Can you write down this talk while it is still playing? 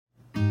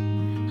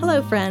Hello,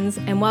 friends,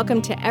 and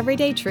welcome to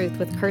Everyday Truth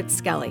with Kurt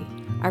Skelly.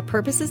 Our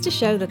purpose is to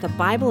show that the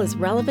Bible is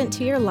relevant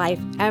to your life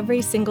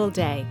every single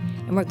day,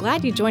 and we're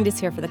glad you joined us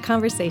here for the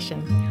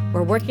conversation.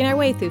 We're working our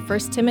way through 1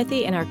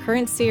 Timothy in our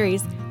current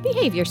series,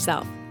 Behave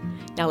Yourself.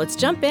 Now let's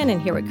jump in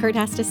and hear what Kurt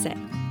has to say.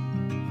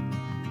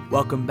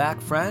 Welcome back,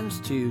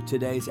 friends, to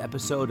today's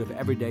episode of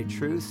Everyday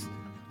Truth.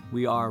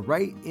 We are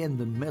right in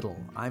the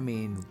middle,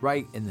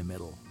 right in the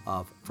middle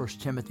of 1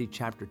 Timothy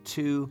chapter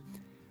 2,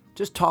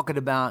 just talking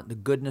about the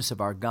goodness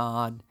of our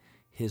God,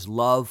 His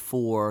love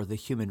for the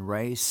human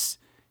race,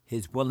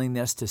 His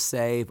willingness to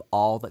save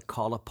all that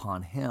call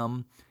upon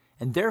Him,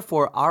 and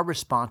therefore our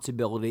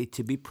responsibility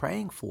to be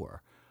praying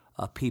for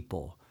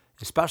people,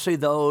 especially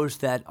those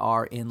that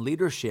are in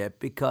leadership,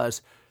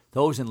 because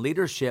those in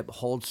leadership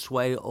hold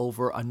sway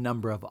over a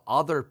number of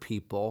other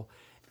people,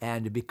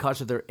 and because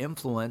of their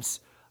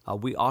influence,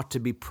 we ought to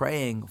be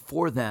praying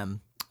for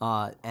them,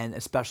 and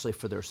especially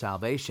for their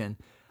salvation.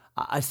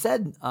 I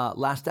said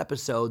last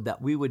episode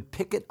that we would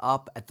pick it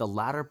up at the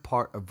latter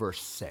part of verse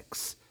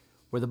 6,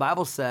 where the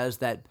Bible says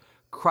that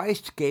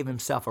Christ gave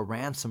Himself a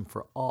ransom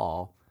for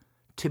all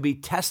to be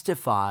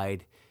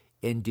testified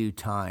in due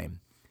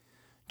time.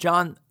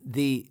 John,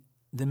 the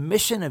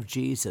mission of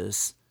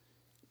Jesus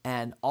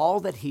and all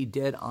that He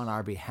did on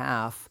our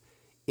behalf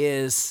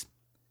is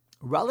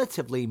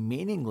relatively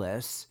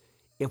meaningless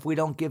if we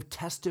don't give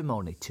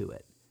testimony to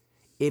it.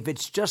 If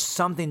it's just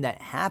something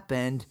that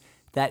happened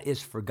that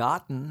is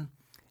forgotten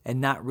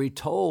and not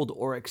retold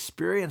or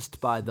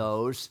experienced by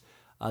those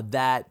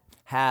that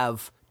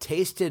have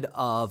tasted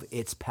of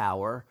its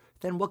power,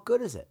 then what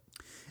good is it?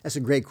 That's a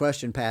great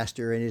question,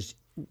 Pastor. And as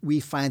we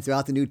find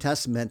throughout the New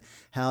Testament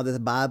how the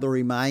Bible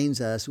reminds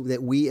us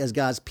that we as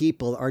God's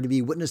people are to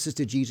be witnesses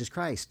to Jesus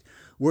Christ.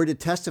 We're to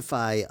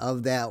testify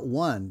of that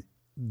one,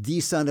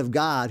 the Son of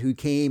God who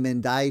came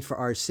and died for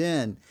our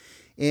sin.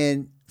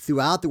 And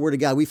throughout the Word of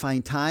God, we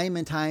find time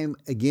and time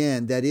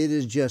again that it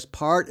is just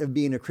part of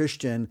being a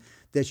Christian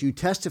that you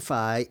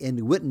testify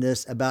and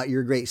witness about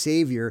your great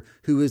Savior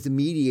who is the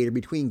mediator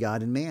between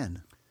God and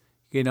man.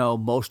 You know,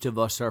 most of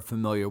us are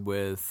familiar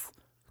with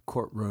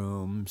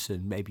courtrooms,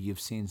 and maybe you've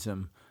seen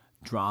some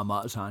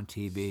dramas on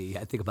TV.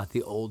 I think about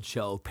the old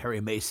show,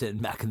 Perry Mason,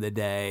 back in the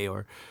day,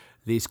 or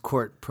these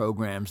court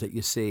programs that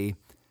you see.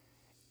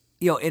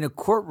 You know, in a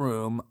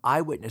courtroom,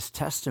 eyewitness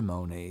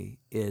testimony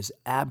is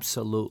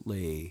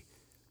absolutely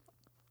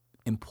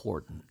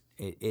important.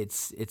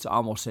 It's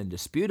almost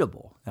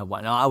indisputable. Now,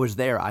 when I was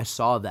there, I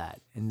saw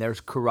that, and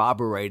there's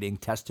corroborating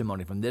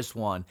testimony from this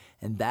one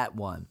and that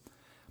one.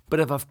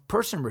 But if a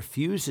person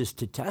refuses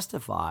to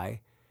testify,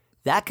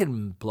 that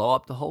can blow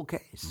up the whole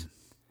case.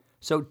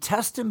 So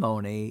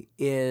testimony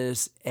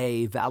is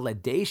a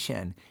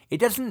validation. It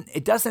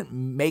doesn't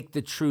make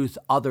the truth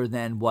other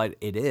than what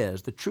it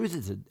is. The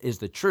truth is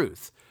the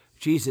truth.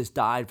 Jesus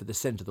died for the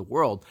sins of the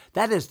world.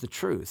 That is the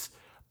truth.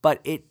 But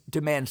it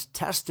demands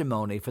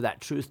testimony for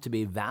that truth to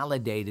be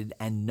validated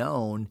and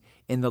known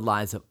in the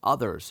lives of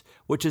others,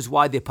 which is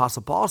why the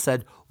Apostle Paul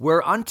said,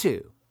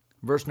 whereunto,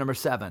 verse number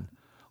 7,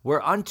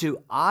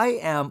 whereunto I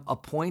am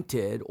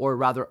appointed, or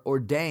rather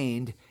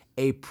ordained,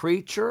 a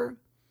preacher,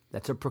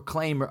 that's a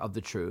proclaimer of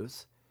the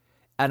truth,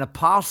 an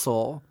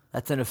apostle,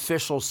 that's an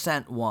official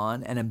sent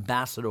one, an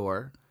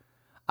ambassador.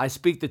 I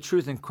speak the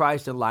truth in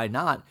Christ and lie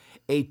not,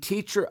 a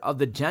teacher of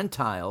the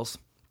Gentiles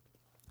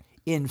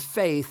in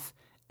faith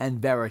and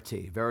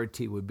verity.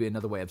 Verity would be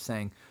another way of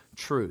saying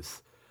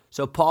truth.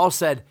 So Paul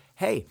said,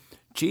 hey,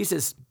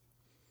 Jesus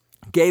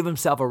gave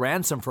Himself a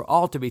ransom for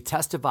all to be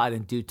testified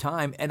in due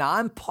time, and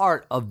I'm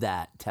part of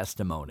that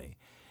testimony.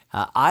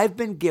 I've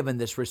been given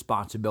this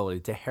responsibility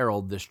to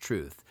herald this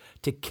truth,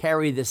 to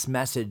carry this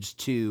message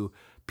to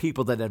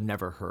people that have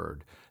never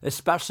heard,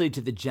 especially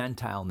to the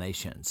Gentile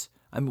nations.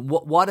 I mean,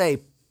 what a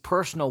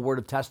personal word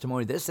of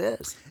testimony this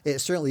is. It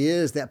certainly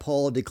is that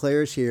Paul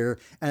declares here.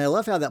 And I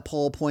love how that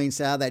Paul points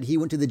out that he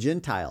went to the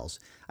Gentiles.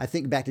 I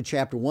think back to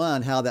chapter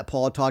 1, how that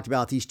Paul talked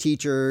about these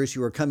teachers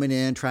who were coming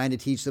in trying to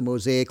teach the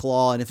Mosaic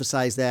law and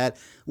emphasize that.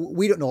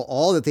 We don't know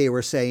all that they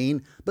were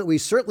saying, but we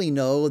certainly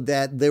know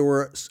that there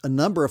were a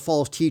number of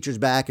false teachers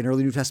back in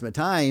early New Testament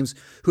times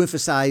who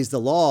emphasized the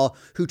law,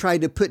 who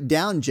tried to put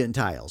down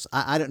Gentiles.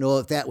 I don't know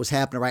if that was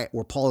happening right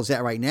where Paul is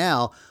at right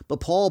now, but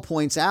Paul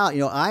points out,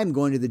 I'm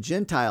going to the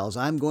Gentiles.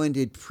 I'm going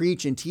to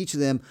preach and teach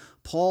them.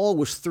 Paul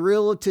was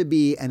thrilled to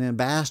be an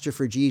ambassador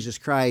for Jesus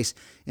Christ.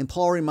 And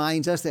Paul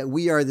reminds us that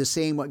we are the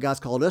same what God's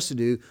called us to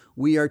do.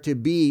 We are to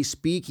be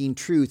speaking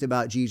truth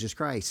about Jesus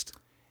Christ.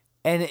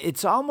 And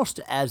it's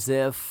almost as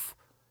if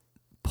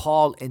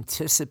Paul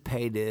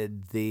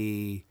anticipated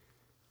the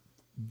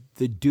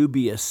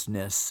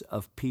dubiousness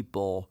of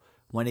people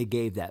when he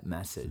gave that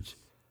message.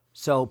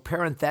 So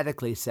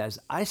parenthetically says,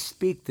 I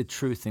speak the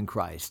truth in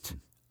Christ.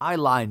 I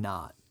lie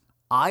not.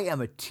 I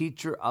am a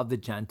teacher of the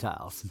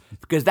Gentiles.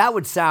 Because that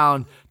would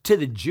sound, to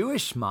the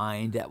Jewish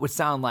mind, that would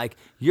sound like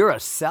you're a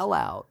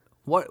sellout.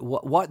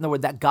 What in the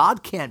world? That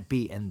God can't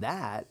be in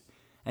that.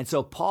 And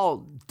so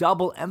Paul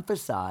double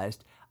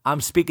emphasized,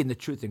 I'm speaking the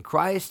truth in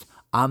Christ.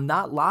 I'm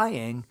not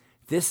lying.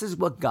 This is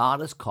what God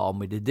has called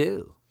me to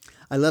do.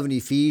 I love in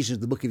Ephesians,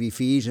 the book of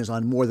Ephesians,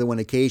 on more than one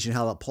occasion,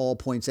 how Paul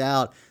points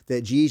out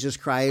that Jesus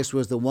Christ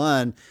was the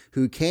one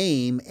who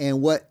came, and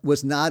what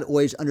was not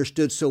always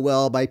understood so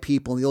well by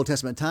people in the Old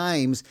Testament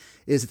times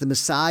is that the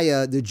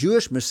Messiah, the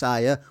Jewish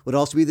Messiah, would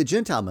also be the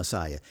Gentile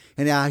Messiah,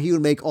 and how he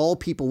would make all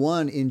people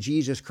one in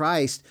Jesus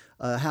Christ,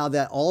 how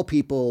that all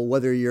people,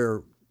 whether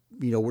you're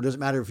it doesn't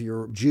matter if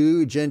you're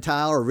Jew,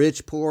 Gentile, or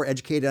rich, poor,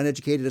 educated,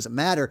 uneducated, it doesn't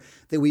matter,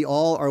 that we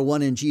all are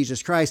one in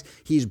Jesus Christ.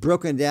 He's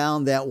broken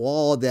down that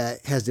wall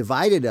that has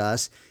divided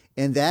us,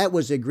 and that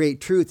was a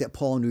great truth that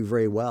Paul knew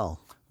very well.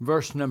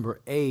 Verse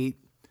number 8,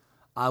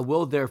 I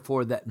will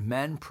therefore that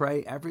men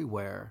pray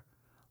everywhere,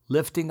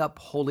 lifting up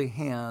holy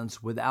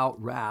hands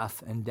without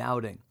wrath and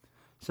doubting.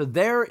 So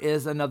there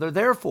is another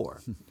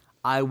therefore.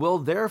 I will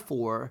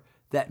therefore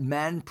that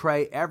men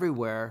pray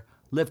everywhere,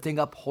 lifting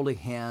up holy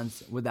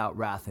hands without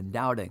wrath and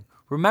doubting.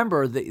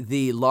 Remember,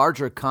 the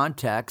larger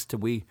context,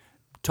 we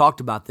talked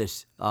about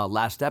this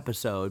last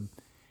episode,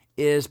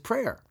 is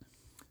prayer.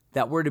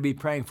 That we're to be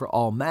praying for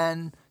all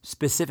men,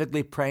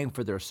 specifically praying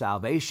for their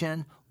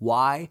salvation.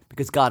 Why?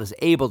 Because God is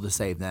able to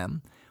save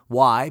them.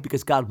 Why?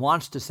 Because God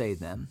wants to save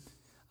them.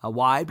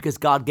 Why? Because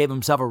God gave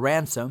himself a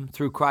ransom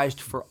through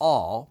Christ for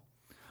all.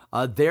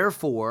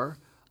 Therefore,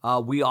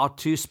 we ought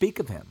to speak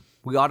of him.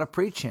 We ought to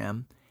preach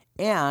him.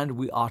 And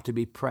we ought to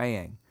be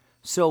praying.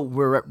 So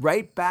we're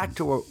right back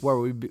to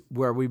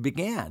where we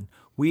began.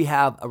 We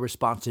have a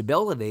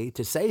responsibility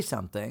to say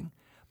something,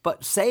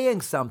 but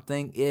saying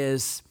something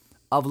is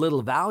of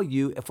little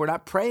value if we're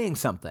not praying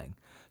something.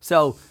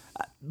 So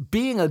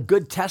being a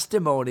good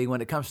testimony when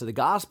it comes to the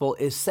gospel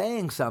is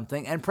saying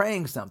something and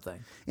praying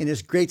something. And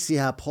it's great to see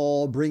how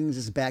Paul brings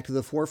us back to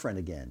the forefront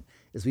again.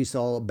 As we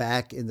saw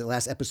back in the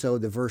last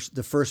episode,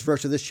 the first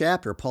verse of this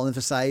chapter, Paul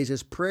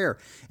emphasizes prayer.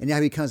 And now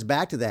he comes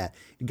back to that.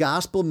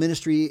 Gospel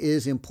ministry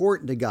is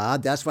important to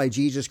God. That's why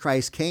Jesus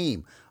Christ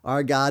came.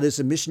 Our God is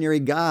a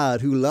missionary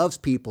God who loves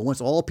people,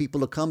 wants all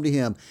people to come to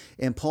him.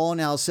 And Paul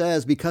now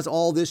says, because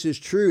all this is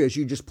true, as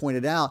you just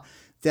pointed out,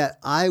 that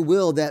I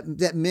will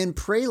that men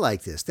pray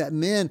like this, that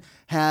men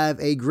have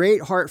a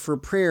great heart for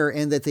prayer,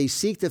 and that they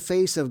seek the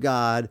face of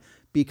God,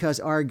 because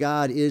our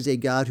God is a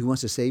God who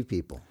wants to save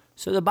people.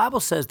 So the Bible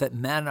says that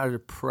men are to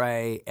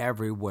pray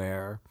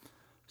everywhere.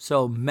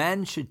 So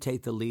men should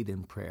take the lead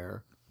in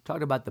prayer.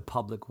 Talk about the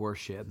public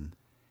worship.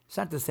 It's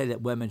not to say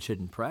that women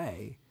shouldn't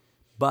pray,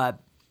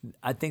 but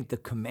I think the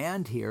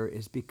command here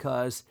is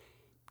because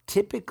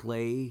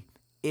typically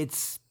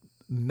it's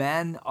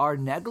men are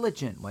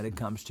negligent when it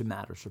comes to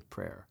matters of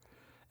prayer.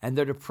 And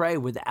they're to pray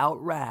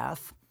without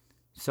wrath.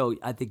 So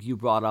I think you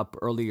brought up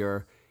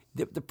earlier,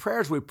 the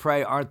prayers we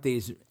pray aren't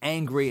these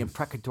angry,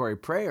 imprecatory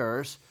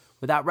prayers,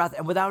 without wrath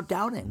and without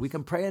doubting. We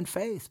can pray in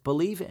faith,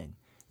 believing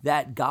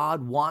that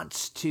God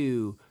wants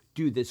to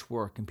do this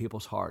work in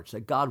people's hearts,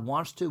 that God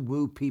wants to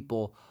woo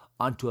people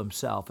unto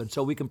himself. And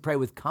so we can pray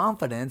with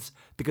confidence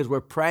because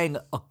we're praying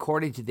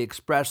according to the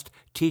expressed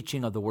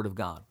teaching of the Word of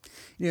God.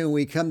 When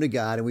we come to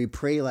God and we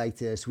pray like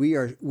this, we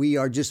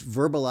are just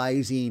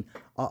verbalizing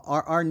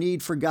our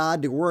need for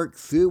God to work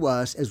through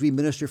us as we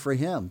minister for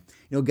him.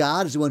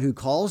 God is the one who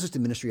calls us to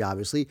ministry,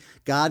 obviously.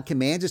 God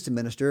commands us to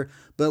minister,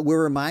 but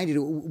we're reminded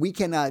we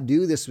cannot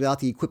do this without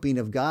the equipping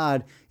of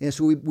God. And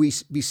so we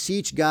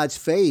beseech God's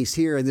face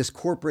here in this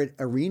corporate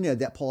arena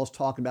that Paul's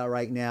talking about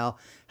right now,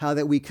 how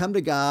that we come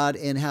to God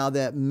and how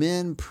that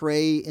men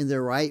pray in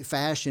the right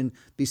fashion,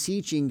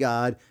 beseeching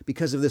God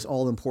because of this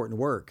all-important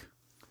work.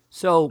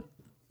 So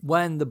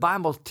when the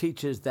Bible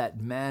teaches that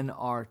men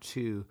are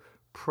to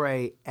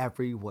pray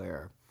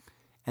everywhere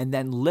and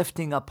then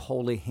lifting up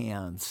holy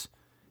hands,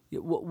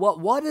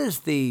 what is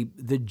the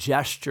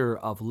gesture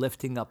of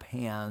lifting up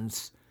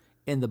hands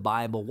in the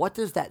Bible? What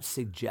does that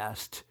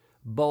suggest,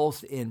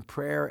 both in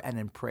prayer and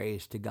in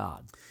praise to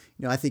God?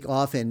 I think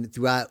often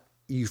throughout,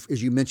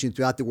 as you mentioned,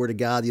 throughout the Word of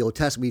God, the Old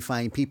Testament, we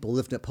find people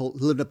lifting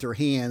up their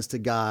hands to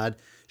God,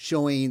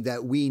 showing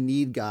that we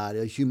need God,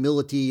 a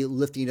humility,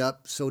 lifting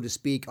up, so to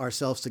speak,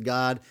 ourselves to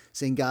God,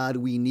 saying, God,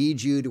 we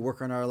need you to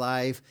work on our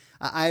life.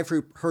 I've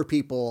heard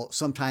people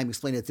sometimes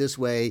explain it this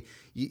way.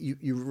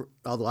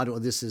 Although I don't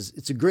know,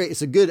 it's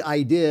a good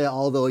idea,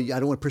 although I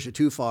don't want to push it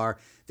too far,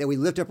 that we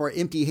lift up our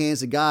empty hands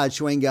to God,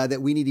 showing God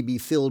that we need to be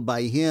filled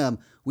by him.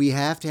 We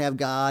have to have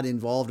God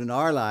involved in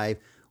our life.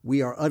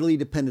 We are utterly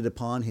dependent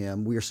upon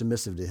him. We are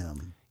submissive to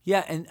him.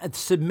 Yeah, and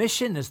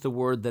submission is the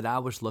word that I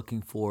was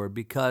looking for,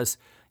 because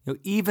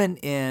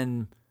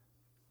even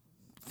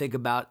think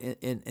about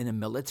in a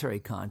military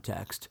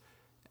context,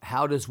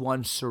 how does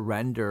one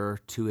surrender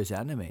to his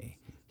enemy?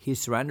 He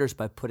surrenders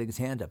by putting his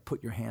hand up.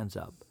 Put your hands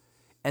up.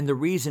 And the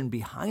reason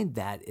behind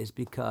that is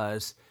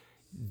because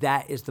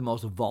that is the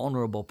most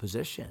vulnerable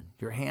position.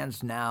 Your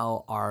hands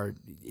now are,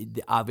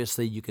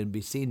 obviously you can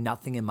be seen,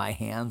 nothing in my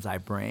hands I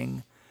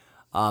bring.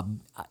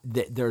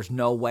 There's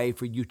no way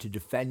for you to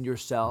defend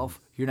yourself.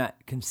 You're not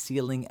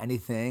concealing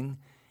anything.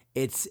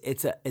 It's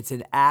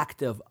an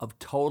act of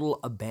total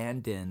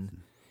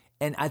abandon.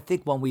 And I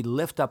think when we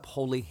lift up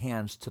holy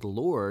hands to the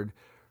Lord,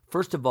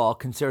 first of all,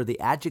 consider the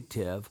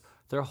adjective,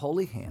 they're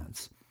holy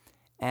hands.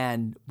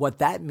 And what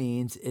that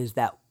means is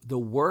that the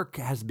work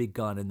has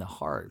begun in the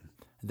heart.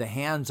 The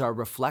hands are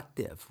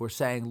reflective. We're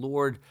saying,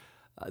 Lord,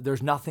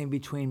 there's nothing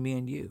between me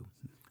and you.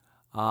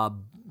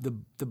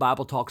 The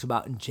Bible talks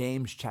about in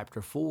James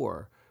chapter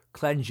 4,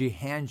 cleanse your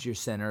hands, you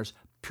sinners,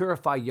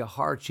 purify your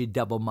hearts, you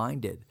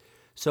double-minded.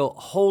 So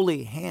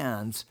holy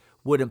hands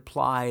would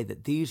imply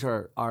that these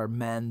are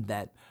men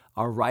that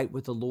are right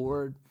with the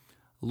Lord.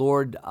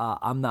 Lord,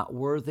 I'm not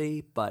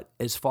worthy, but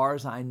as far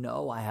as I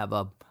know, I have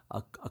a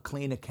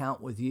clean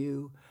account with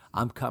you.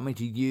 I'm coming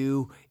to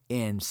you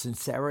in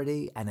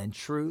sincerity and in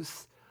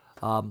truth,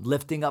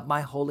 lifting up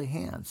my holy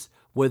hands.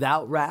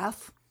 Without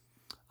wrath,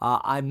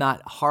 I'm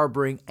not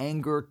harboring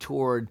anger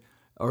toward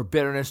or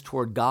bitterness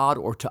toward God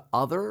or to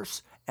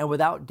others. And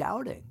without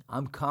doubting,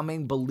 I'm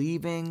coming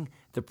believing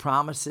the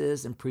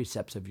promises and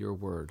precepts of your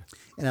word.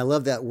 And I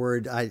love that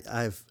word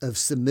of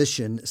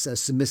submission, a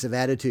submissive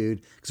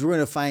attitude, because we're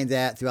going to find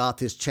that throughout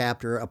this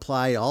chapter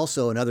applied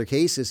also in other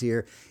cases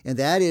here. And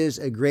that is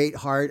a great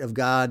heart of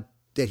God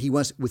that he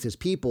wants with his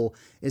people,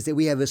 is that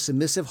we have a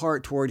submissive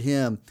heart toward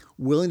him,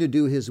 willing to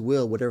do his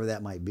will, whatever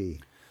that might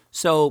be.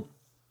 So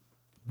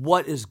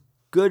what is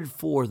good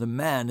for the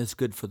men is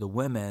good for the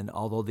women,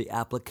 although the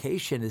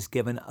application is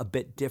given a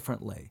bit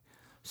differently.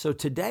 So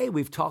today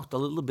we've talked a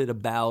little bit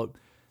about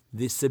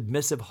the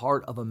submissive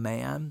heart of a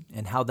man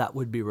and how that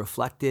would be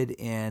reflected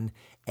in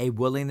a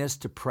willingness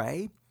to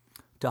pray,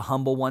 to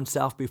humble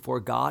oneself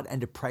before God,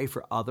 and to pray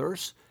for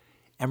others.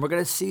 And we're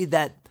going to see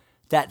that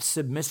that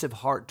submissive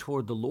heart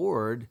toward the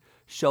Lord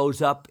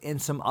shows up in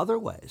some other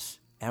ways.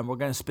 And we're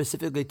going to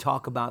specifically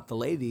talk about the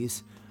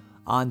ladies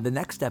on the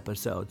next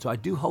episode. So I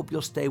do hope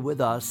you'll stay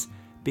with us,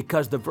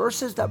 because the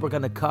verses that we're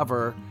going to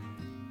cover,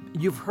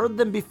 you've heard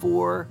them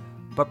before,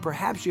 but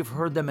perhaps you've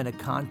heard them in a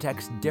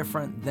context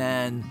different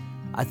than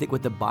I think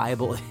what the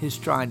Bible is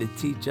trying to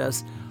teach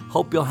us.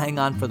 Hope you'll hang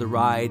on for the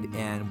ride,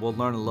 and we'll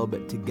learn a little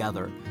bit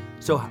together.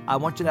 So I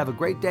want you to have a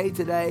great day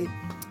today.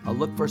 I'll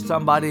look for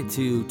somebody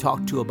to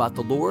talk to about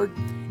the Lord,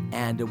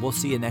 and we'll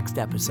see you next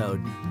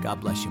episode.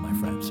 God bless you, my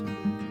friends.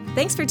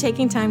 Thanks for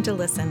taking time to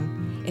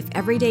listen. If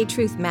everyday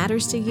truth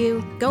matters to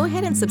you, go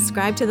ahead and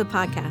subscribe to the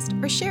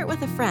podcast or share it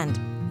with a friend.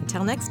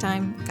 Until next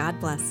time, God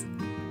bless.